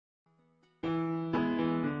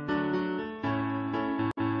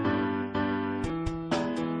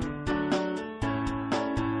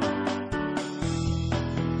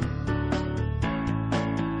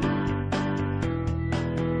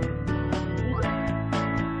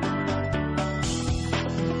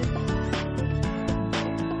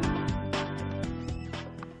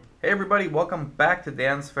Hey everybody, welcome back to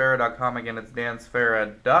dansfera.com. Again, it's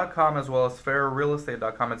dansfera.com as well as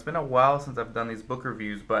ferarealestate.com. It's been a while since I've done these book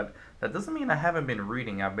reviews, but that doesn't mean I haven't been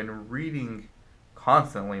reading. I've been reading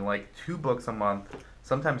constantly, like 2 books a month,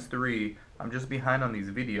 sometimes 3. I'm just behind on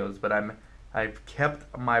these videos, but I've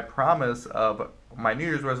kept my promise of my New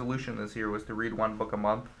Year's resolution this year was to read 1 book a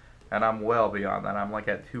month, and I'm well beyond that. I'm like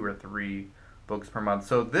at 2 or 3 books per month.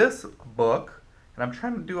 So this book, and I'm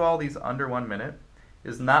trying to do all these under 1 minute,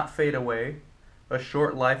 is Not Fade Away, A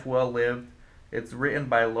Short Life Well Lived. It's written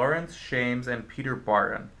by Lawrence Shames and Peter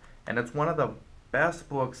Barton, and it's one of the best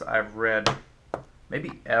books I've read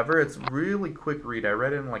maybe ever. It's really quick read. I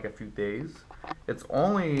read it in like a few days. It's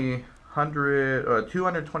only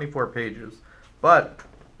 224 pages, but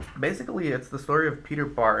basically it's the story of Peter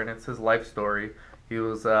Barton. It's his life story. He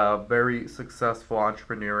was a very successful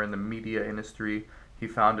entrepreneur in the media industry. He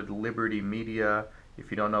founded Liberty Media. If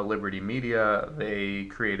you don't know Liberty Media, they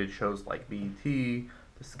created shows like BET,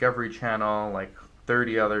 Discovery Channel, like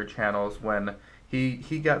 30 other channels. When he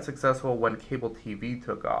got successful when cable TV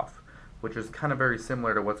took off, which is kind of very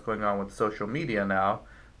similar to what's going on with social media now,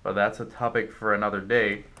 but that's a topic for another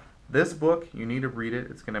day. This book, you need to read it.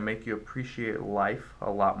 It's going to make you appreciate life a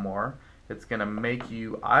lot more. It's going to make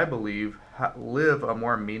you, I believe, live a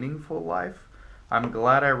more meaningful life. I'm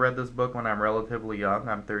glad I read this book when I'm relatively young.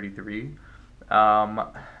 I'm 33.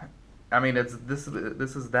 I mean, this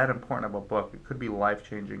is that important of a book. It could be life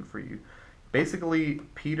changing for you. Basically,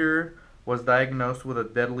 Peter was diagnosed with a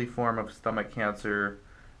deadly form of stomach cancer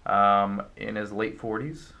in his late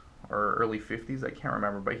 40s or early 50s. I can't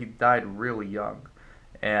remember, but he died really young.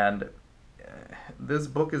 And this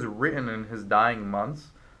book is written in his dying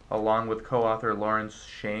months, along with co-author Lawrence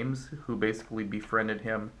Shames, who basically befriended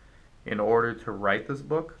him in order to write this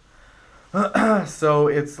book. So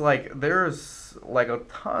it's like there's like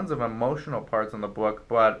tons of emotional parts in the book,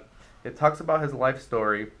 but it talks about his life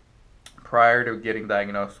story prior to getting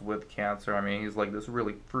diagnosed with cancer. I mean, he's like this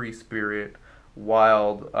really free spirit,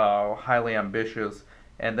 wild, highly ambitious,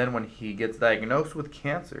 and then when he gets diagnosed with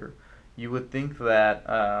cancer, you would think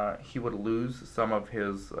that he would lose some of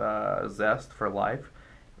his zest for life,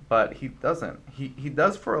 but he doesn't. He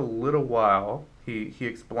does for a little while. He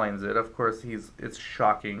explains it. Of course, it's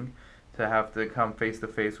shocking to have to come face to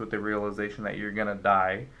face with the realization that you're gonna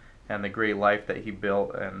die, and the great life that he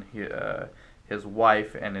built, and his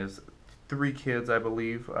wife and his 3 kids, I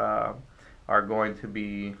believe, are going to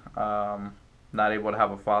be not able to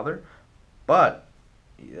have a father. But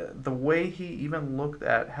the way he even looked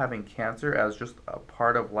at having cancer as just a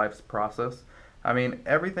part of life's process, I mean,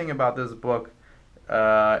 everything about this book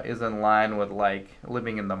is in line with like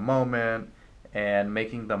living in the moment and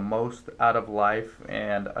making the most out of life,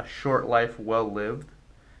 and A Short Life Well Lived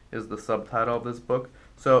is the subtitle of this book.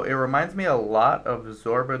 So it reminds me a lot of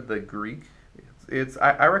Zorba the Greek.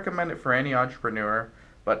 I recommend it for any entrepreneur,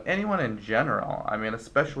 but anyone in general. I mean,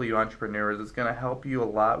 especially you entrepreneurs, it's going to help you a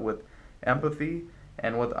lot with empathy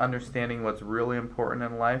and with understanding what's really important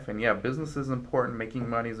in life. And yeah, business is important, making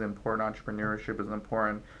money is important, entrepreneurship is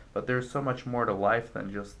important, but there's so much more to life than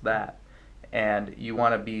just that. And you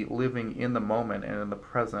want to be living in the moment and in the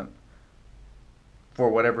present for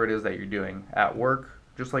whatever it is that you're doing at work,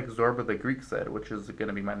 just like Zorba the Greek said, which is going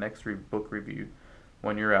to be my next book review.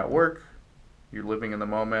 When you're at work, you're living in the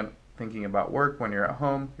moment, thinking about work. When you're at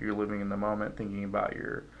home, you're living in the moment, thinking about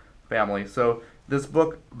your family. So this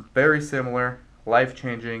book, very similar,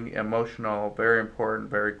 life-changing, emotional, very important,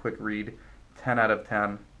 very quick read, 10 out of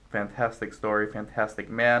 10. Fantastic story, fantastic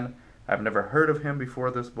man. I've never heard of him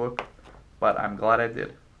before this book, but I'm glad I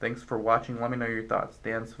did. Thanks for watching. Let me know your thoughts.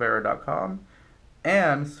 dansfera.com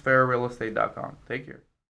and sferarealestate.com. Take care.